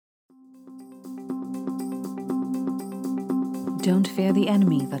Don't fear the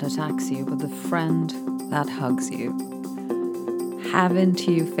enemy that attacks you, but the friend that hugs you. Haven't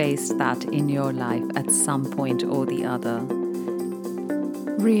you faced that in your life at some point or the other?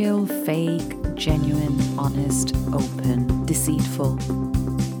 Real, fake, genuine, honest, open, deceitful.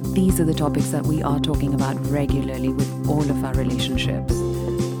 These are the topics that we are talking about regularly with all of our relationships.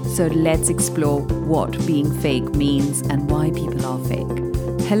 So let's explore what being fake means and why people are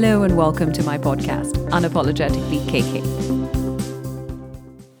fake. Hello and welcome to my podcast, Unapologetically KK.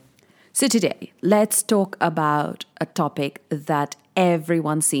 So today, let's talk about a topic that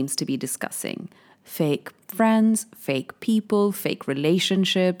everyone seems to be discussing. Fake friends, fake people, fake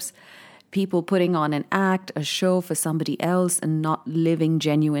relationships, people putting on an act, a show for somebody else and not living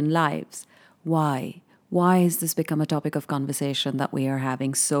genuine lives. Why? Why has this become a topic of conversation that we are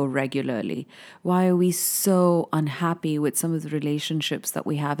having so regularly? Why are we so unhappy with some of the relationships that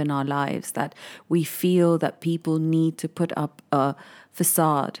we have in our lives that we feel that people need to put up a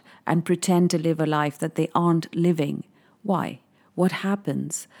facade and pretend to live a life that they aren't living? Why? What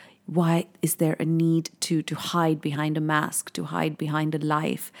happens? Why is there a need to hide behind a mask, to hide behind a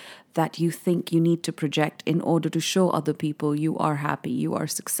life that you think you need to project in order to show other people you are happy, you are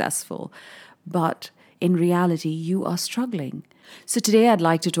successful? But in reality, you are struggling. So today I'd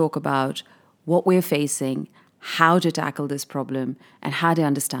like to talk about what we're facing, how to tackle this problem, and how to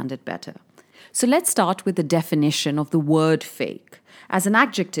understand it better. So let's start with the definition of the word fake. As an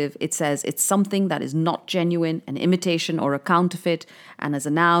adjective, it says it's something that is not genuine, an imitation or a counterfeit. And as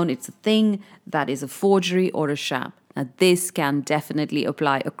a noun, it's a thing that is a forgery or a sham. Now, this can definitely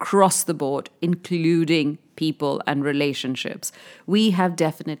apply across the board, including people and relationships. We have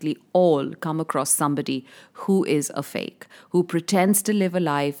definitely all come across somebody who is a fake, who pretends to live a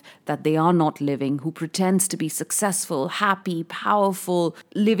life that they are not living, who pretends to be successful, happy, powerful,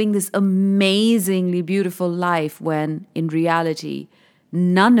 living this amazingly beautiful life when in reality,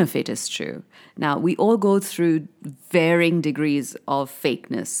 none of it is true. Now, we all go through varying degrees of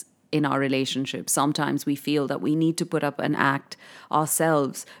fakeness in our relationships. Sometimes we feel that we need to put up an act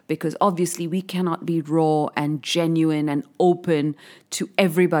ourselves because obviously we cannot be raw and genuine and open to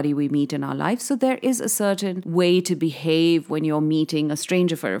everybody we meet in our life. So there is a certain way to behave when you're meeting a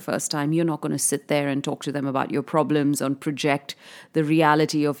stranger for the first time. You're not going to sit there and talk to them about your problems and project the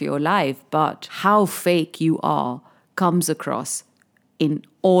reality of your life. But how fake you are comes across in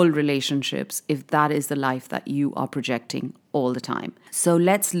all relationships if that is the life that you are projecting all the time. So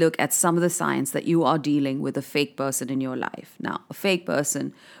let's look at some of the signs that you are dealing with a fake person in your life. Now, a fake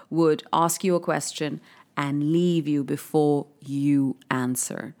person would ask you a question and leave you before you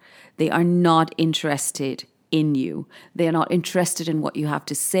answer. They are not interested in you. They are not interested in what you have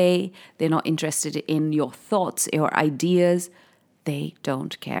to say. They're not interested in your thoughts, your ideas. They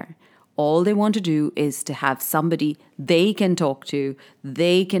don't care. All they want to do is to have somebody they can talk to,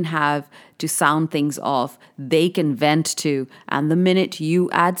 they can have to sound things off, they can vent to. And the minute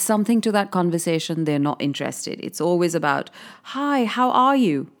you add something to that conversation, they're not interested. It's always about, hi, how are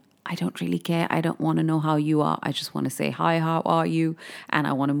you? I don't really care. I don't want to know how you are. I just want to say, hi, how are you? And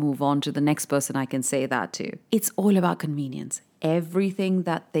I want to move on to the next person I can say that to. It's all about convenience. Everything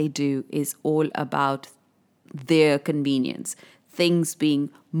that they do is all about their convenience. Things being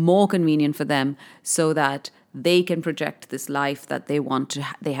more convenient for them so that they can project this life that they want to.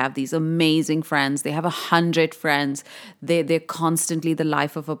 They have these amazing friends. They have 100 friends. They're constantly the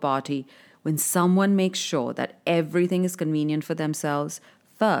life of a party. When someone makes sure that everything is convenient for themselves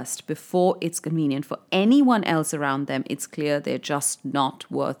first, before it's convenient for anyone else around them, it's clear they're just not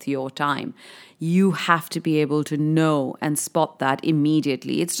worth your time. You have to be able to know and spot that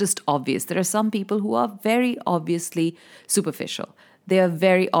immediately. It's just obvious. There are some people who are very obviously superficial. They are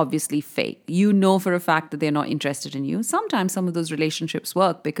very obviously fake. You know for a fact that they're not interested in you. Sometimes some of those relationships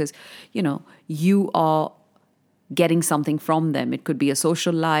work because, you are getting something from them. It could be a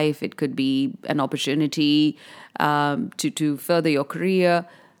social life. It could be an opportunity to further your career.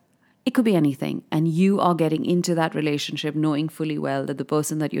 It could be anything. And you are getting into that relationship knowing fully well that the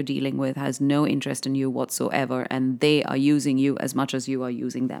person that you're dealing with has no interest in you whatsoever, and they are using you as much as you are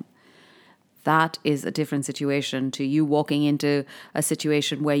using them. That is a different situation to you walking into a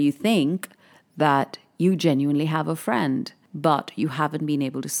situation where you think that you genuinely have a friend, but you haven't been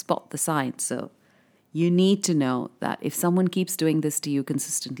able to spot the signs. So you need to know that if someone keeps doing this to you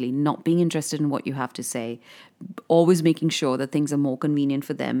consistently, not being interested in what you have to say, always making sure that things are more convenient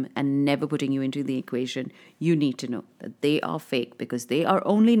for them and never putting you into the equation, you need to know that they are fake because they are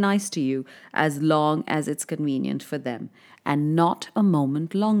only nice to you as long as it's convenient for them and not a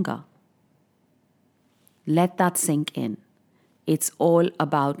moment longer. Let that sink in. It's all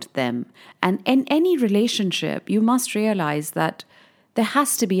about them. And in any relationship, you must realize that there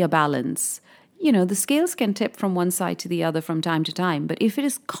has to be a balance. The scales can tip from one side to the other from time to time, but if it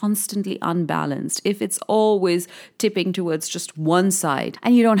is constantly unbalanced, if it's always tipping towards just one side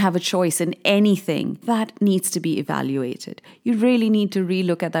and you don't have a choice in anything, that needs to be evaluated. You really need to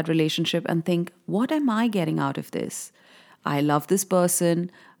relook at that relationship and think, what am I getting out of this? I love this person.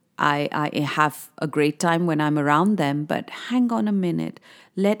 I have a great time when I'm around them, but hang on a minute.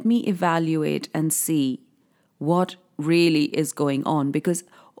 Let me evaluate and see what really is going on, because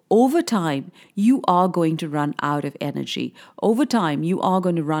over time, you are going to run out of energy. Over time, you are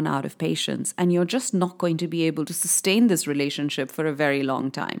going to run out of patience, and you're just not going to be able to sustain this relationship for a very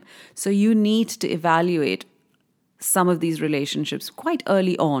long time. So you need to evaluate some of these relationships quite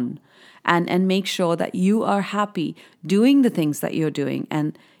early on and make sure that you are happy doing the things that you're doing,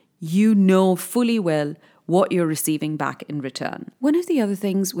 and you know fully well what you're receiving back in return. One of the other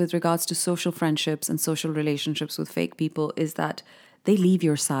things with regards to social friendships and social relationships with fake people is that they leave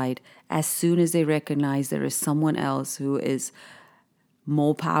your side as soon as they recognize there is someone else who is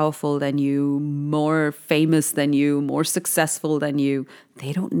more powerful than you, more famous than you, more successful than you.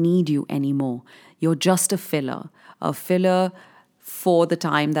 They don't need you anymore. You're just a filler for the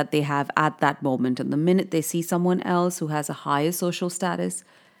time that they have at that moment. And the minute they see someone else who has a higher social status,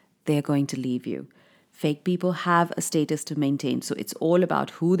 they're going to leave you. Fake people have a status to maintain. So it's all about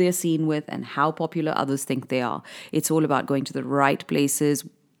who they're seen with and how popular others think they are. It's all about going to the right places,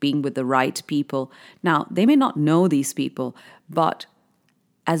 being with the right people. Now, they may not know these people, but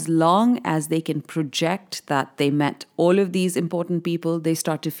as long as they can project that they met all of these important people, they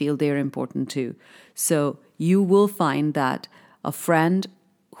start to feel they're important too. So you will find that a friend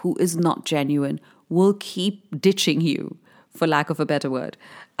who is not genuine will keep ditching you, for lack of a better word,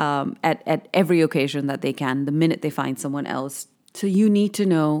 at every occasion that they can, the minute they find someone else. So you need to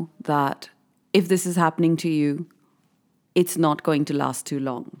know that if this is happening to you, it's not going to last too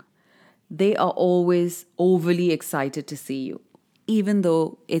long. They are always overly excited to see you, even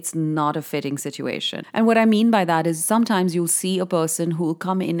though it's not a fitting situation. And what I mean by that is sometimes you'll see a person who will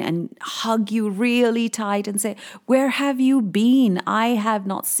come in and hug you really tight and say, "Where have you been? I have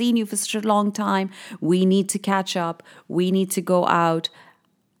not seen you for such a long time. We need to catch up. We need to go out."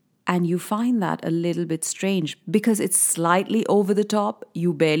 And you find that a little bit strange because it's slightly over the top.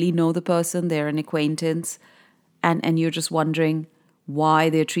 You barely know the person, they're an acquaintance, and you're just wondering why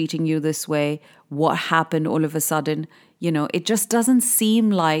they're treating you this way, what happened all of a sudden. It just doesn't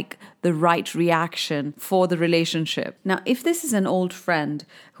seem like the right reaction for the relationship. Now, if this is an old friend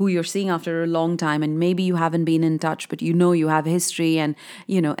who you're seeing after a long time and maybe you haven't been in touch, but you have history and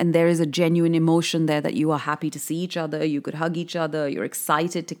there is a genuine emotion there that you are happy to see each other, you could hug each other, you're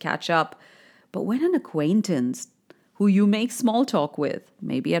excited to catch up. But when an acquaintance who you make small talk with,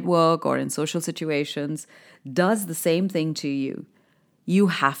 maybe at work or in social situations, does the same thing to you, you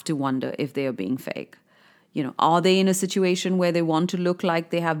have to wonder if they are being fake. Are they in a situation where they want to look like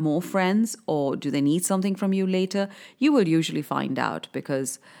they have more friends, or do they need something from you later? You will usually find out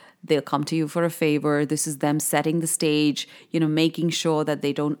because they'll come to you for a favor. This is them setting the stage, making sure that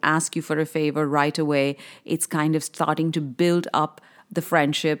they don't ask you for a favor right away. It's kind of starting to build up the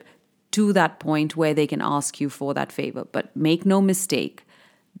friendship to that point where they can ask you for that favor. But make no mistake,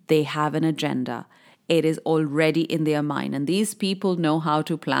 they have an agenda. It is already in their mind. And these people know how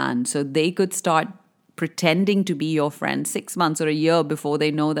to plan. So they could start pretending to be your friend 6 months or a year before they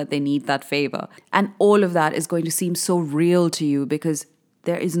know that they need that favor. And all of that is going to seem so real to you because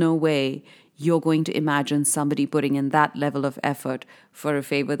there is no way you're going to imagine somebody putting in that level of effort for a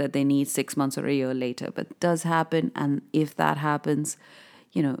favor that they need 6 months or a year later. But it does happen. And if that happens,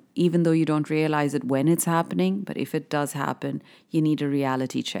 even though you don't realize it when it's happening, but if it does happen, you need a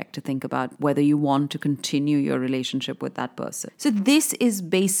reality check to think about whether you want to continue your relationship with that person. So this is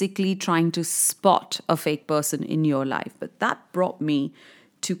basically trying to spot a fake person in your life. But that brought me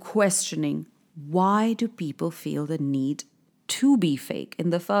to questioning, why do people feel the need to be fake in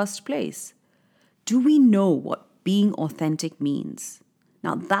the first place? Do we know what being authentic means?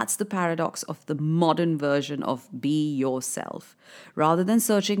 Now, that's the paradox of the modern version of be yourself. Rather than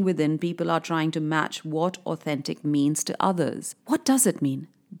searching within, people are trying to match what authentic means to others. What does it mean?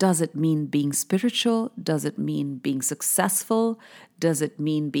 Does it mean being spiritual? Does it mean being successful? Does it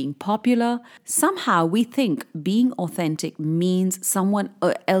mean being popular? Somehow we think being authentic means someone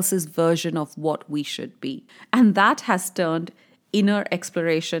else's version of what we should be. And that has turned inner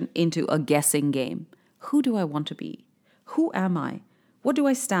exploration into a guessing game. Who do I want to be? Who am I? What do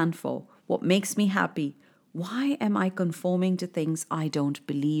I stand for? What makes me happy? Why am I conforming to things I don't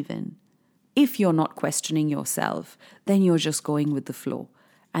believe in? If you're not questioning yourself, then you're just going with the flow.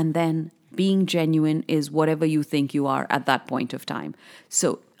 And then being genuine is whatever you think you are at that point of time.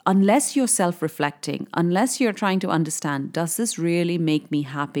 So unless you're self-reflecting, unless you're trying to understand, does this really make me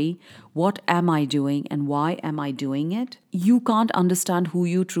happy? What am I doing and why am I doing it? You can't understand who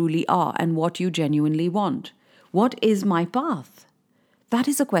you truly are and what you genuinely want. What is my path? That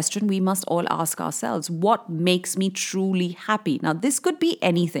is a question we must all ask ourselves. What makes me truly happy? Now, this could be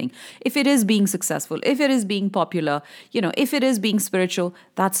anything. If it is being successful, if it is being popular, if it is being spiritual,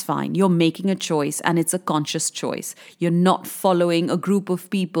 that's fine. You're making a choice and it's a conscious choice. You're not following a group of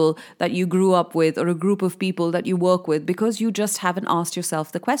people that you grew up with or a group of people that you work with because you just haven't asked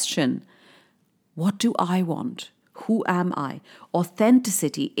yourself the question, what do I want? Who am I?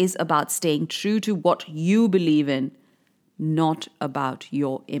 Authenticity is about staying true to what you believe in, not about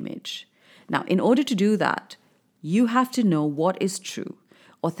your image. Now, in order to do that, you have to know what is true.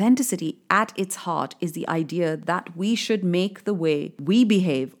 Authenticity at its heart is the idea that we should make the way we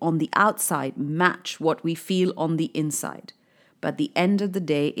behave on the outside match what we feel on the inside. But at the end of the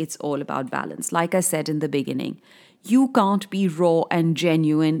day, it's all about balance. Like I said in the beginning, you can't be raw and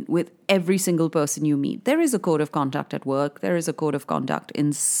genuine with every single person you meet. There is a code of conduct at work. There is a code of conduct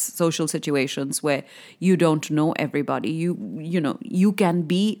in social situations where you don't know everybody. You can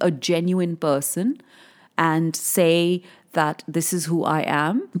be a genuine person and say that this is who I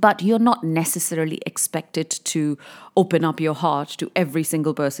am, but you're not necessarily expected to open up your heart to every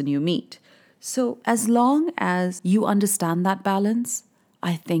single person you meet. So as long as you understand that balance,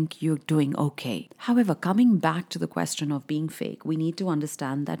 I think you're doing okay. However, coming back to the question of being fake, we need to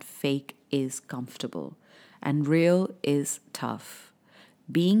understand that fake is comfortable and real is tough.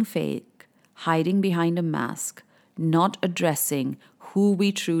 Being fake, hiding behind a mask, not addressing who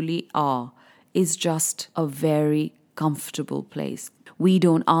we truly are is just a very comfortable place. We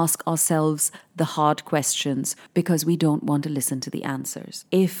don't ask ourselves the hard questions because we don't want to listen to the answers.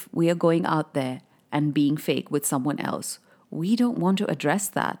 If we are going out there and being fake with someone else, we don't want to address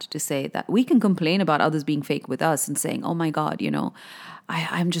that, to say that we can complain about others being fake with us and saying, oh my God,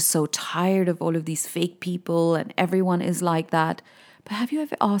 I'm just so tired of all of these fake people and everyone is like that. But have you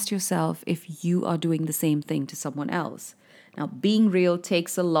ever asked yourself if you are doing the same thing to someone else? Now, being real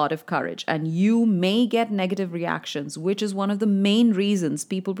takes a lot of courage and you may get negative reactions, which is one of the main reasons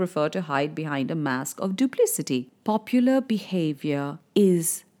people prefer to hide behind a mask of duplicity. Popular behavior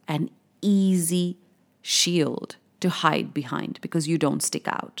is an easy shield to hide behind because you don't stick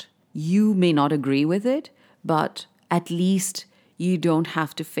out. You may not agree with it, but at least you don't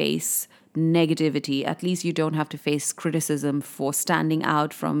have to face negativity. At least you don't have to face criticism for standing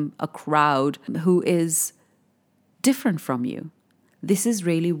out from a crowd who is different from you. This is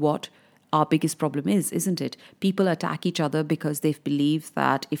really what our biggest problem is, isn't it? People attack each other because they believe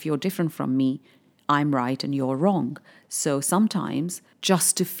that if you're different from me, I'm right and you're wrong. So sometimes,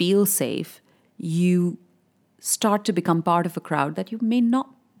 just to feel safe, you start to become part of a crowd that you may not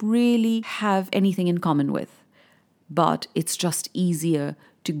really have anything in common with. But it's just easier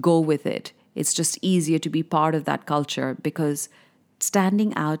to go with it. It's just easier to be part of that culture because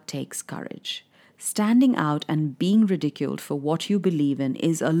standing out takes courage. Standing out and being ridiculed for what you believe in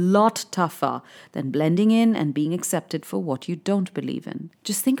is a lot tougher than blending in and being accepted for what you don't believe in.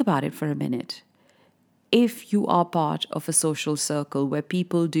 Just think about it for a minute. If you are part of a social circle where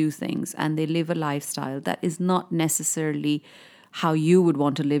people do things and they live a lifestyle that is not necessarily how you would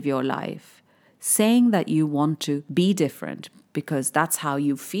want to live your life, saying that you want to be different because that's how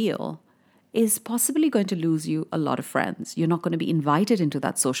you feel is possibly going to lose you a lot of friends. You're not going to be invited into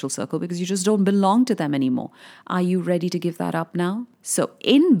that social circle because you just don't belong to them anymore. Are you ready to give that up now? So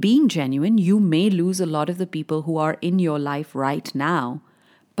in being genuine, you may lose a lot of the people who are in your life right now,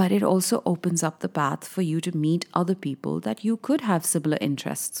 but it also opens up the path for you to meet other people that you could have similar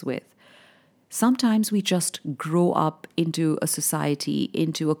interests with. Sometimes we just grow up into a society,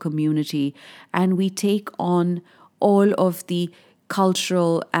 into a community, and we take on all of the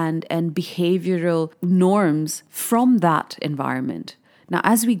cultural and behavioral norms from that environment. Now,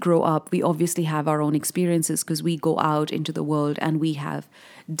 as we grow up, we obviously have our own experiences because we go out into the world and we have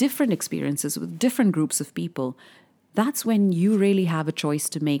different experiences with different groups of people. That's when you really have a choice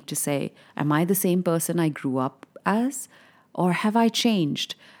to make to say, am I the same person I grew up as? Or have I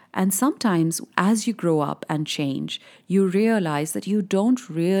changed? And sometimes as you grow up and change, you realize that you don't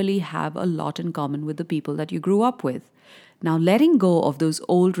really have a lot in common with the people that you grew up with. Now, letting go of those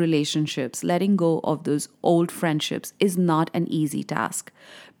old relationships, letting go of those old friendships is not an easy task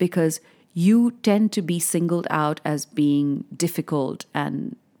because you tend to be singled out as being difficult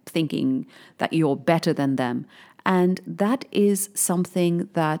and thinking that you're better than them. And that is something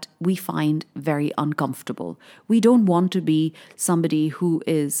that we find very uncomfortable. We don't want to be somebody who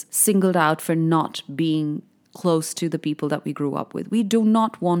is singled out for not being close to the people that we grew up with. We do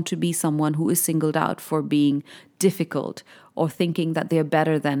not want to be someone who is singled out for being difficult or thinking that they're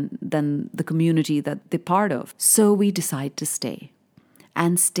better than the community that they're part of. So we decide to stay.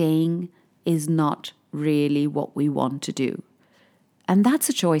 And staying is not really what we want to do. And that's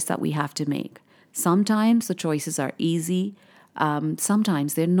a choice that we have to make. Sometimes the choices are easy.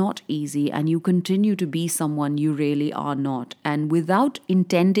 Sometimes they're not easy, and you continue to be someone you really are not. And without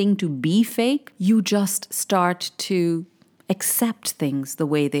intending to be fake, you just start to accept things the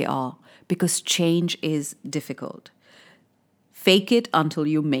way they are, because change is difficult. Fake it until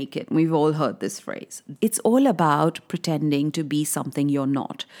you make it. We've all heard this phrase. It's all about pretending to be something you're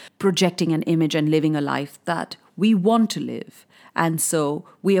not, projecting an image and living a life that we want to live. And so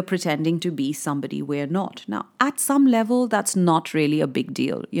we are pretending to be somebody we're not. Now, at some level, that's not really a big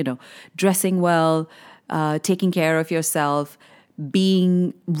deal. Dressing well, taking care of yourself,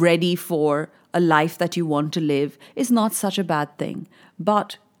 being ready for a life that you want to live is not such a bad thing.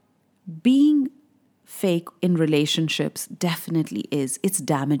 But being fake in relationships definitely is. It's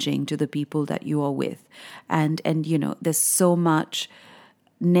damaging to the people that you are with. And there's so much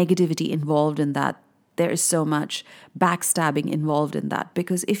negativity involved in that. There is so much backstabbing involved in that,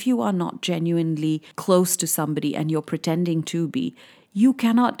 because if you are not genuinely close to somebody and you're pretending to be, you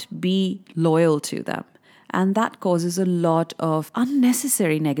cannot be loyal to them. And that causes a lot of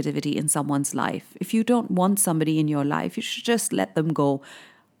unnecessary negativity in someone's life. If you don't want somebody in your life, you should just let them go,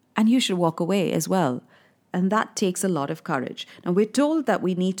 and you should walk away as well. And that takes a lot of courage. Now, we're told that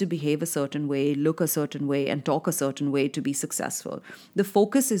we need to behave a certain way, look a certain way, and talk a certain way to be successful. The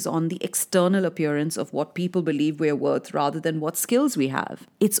focus is on the external appearance of what people believe we're worth rather than what skills we have.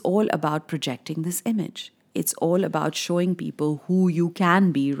 It's all about projecting this image. It's all about showing people who you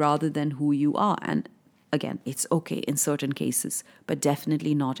can be rather than who you are. And again, it's okay in certain cases, but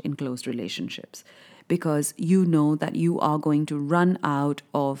definitely not in close relationships. Because you know that you are going to run out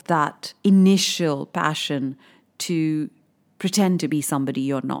of that initial passion to pretend to be somebody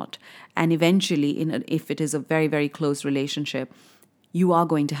you're not. And eventually, if it is a very, very close relationship, you are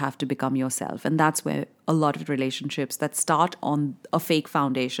going to have to become yourself. And that's where a lot of relationships that start on a fake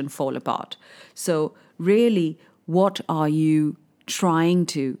foundation fall apart. So really, what are you trying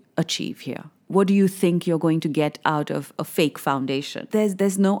to achieve here? What do you think you're going to get out of a fake foundation?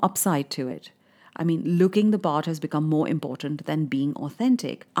 There's no upside to it. I mean, looking the part has become more important than being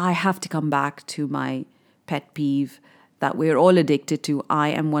authentic. I have to come back to my pet peeve that we're all addicted to. I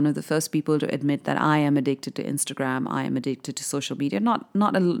am one of the first people to admit that I am addicted to Instagram. I am addicted to social media, not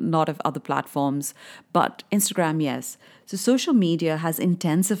a lot of other platforms, but Instagram, yes. So social media has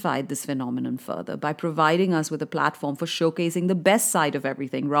intensified this phenomenon further by providing us with a platform for showcasing the best side of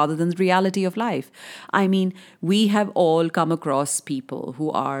everything rather than the reality of life. I mean, we have all come across people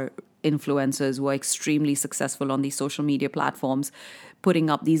who are influencers who are extremely successful on these social media platforms,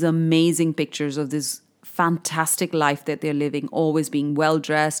 putting up these amazing pictures of this fantastic life that they're living, always being well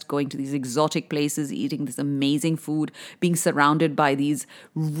dressed, going to these exotic places, eating this amazing food, being surrounded by these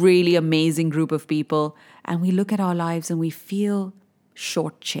really amazing group of people. And we look at our lives and we feel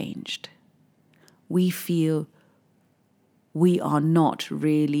shortchanged. We feel we are not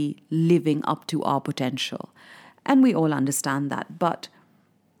really living up to our potential. And we all understand that. But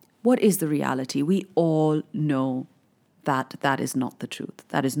what is the reality? We all know that that is not the truth.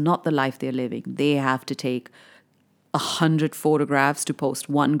 That is not the life they're living. They have to take 100 photographs to post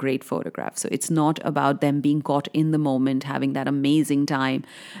one great photograph. So it's not about them being caught in the moment, having that amazing time,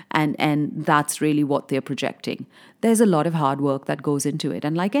 and that's really what they're projecting. There's a lot of hard work that goes into it.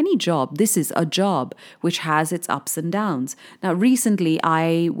 And like any job, this is a job which has its ups and downs. Now, recently,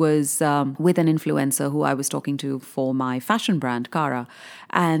 I was with an influencer who I was talking to for my fashion brand, Cara,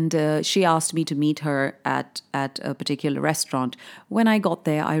 and she asked me to meet her at a particular restaurant. When I got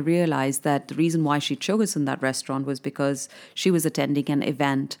there, I realized that the reason why she chosen that restaurant was because she was attending an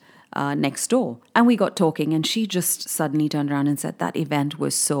event next door. And we got talking, and she just suddenly turned around and said that event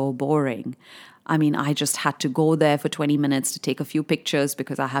was so boring. I mean, I just had to go there for 20 minutes to take a few pictures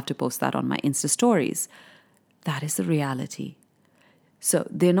because I have to post that on my Insta stories. That is the reality. So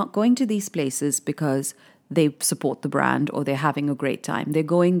they're not going to these places because they support the brand or they're having a great time. They're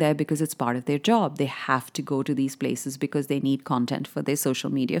going there because it's part of their job. They have to go to these places because they need content for their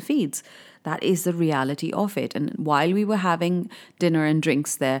social media feeds. That is the reality of it. And while we were having dinner and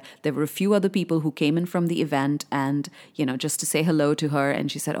drinks there were a few other people who came in from the event and, just to say hello to her.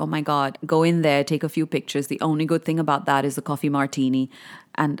 And she said, oh my God, go in there, take a few pictures. The only good thing about that is the coffee martini.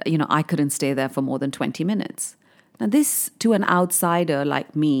 And, I couldn't stay there for more than 20 minutes. Now, this, to an outsider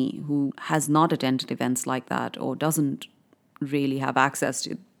like me, who has not attended events like that or doesn't really have access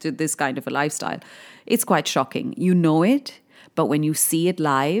to this kind of a lifestyle, it's quite shocking. You know it, but when you see it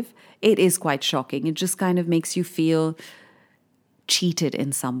live, it is quite shocking. It just kind of makes you feel cheated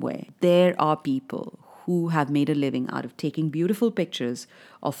in some way. There are people who have made a living out of taking beautiful pictures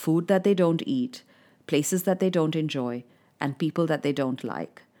of food that they don't eat, places that they don't enjoy, and people that they don't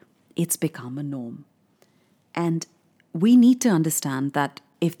like. It's become a norm. And we need to understand that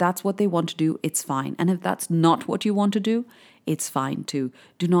if that's what they want to do, it's fine. And if that's not what you want to do, it's fine too.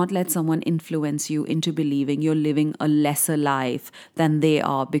 Do not let someone influence you into believing you're living a lesser life than they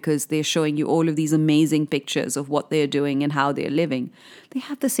are because they're showing you all of these amazing pictures of what they're doing and how they're living. They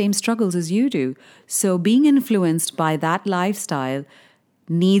have the same struggles as you do. So being influenced by that lifestyle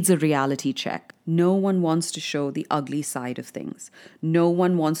needs a reality check. No one wants to show the ugly side of things. No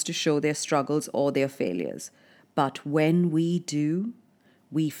one wants to show their struggles or their failures. But when we do,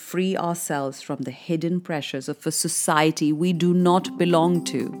 we free ourselves from the hidden pressures of a society we do not belong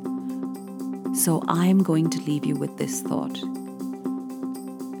to. So I'm going to leave you with this thought.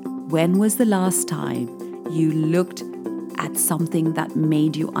 When was the last time you looked at something that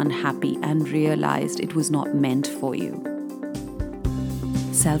made you unhappy and realized it was not meant for you?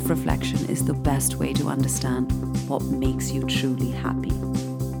 Self-reflection is the best way to understand what makes you truly happy.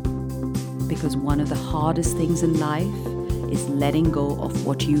 Because one of the hardest things in life is letting go of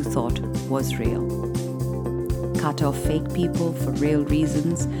what you thought was real. Cut off fake people for real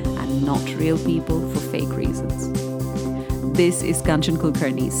reasons and not real people for fake reasons. This is Kanchan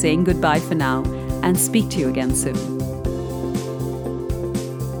Kulkarni saying goodbye for now and speak to you again soon.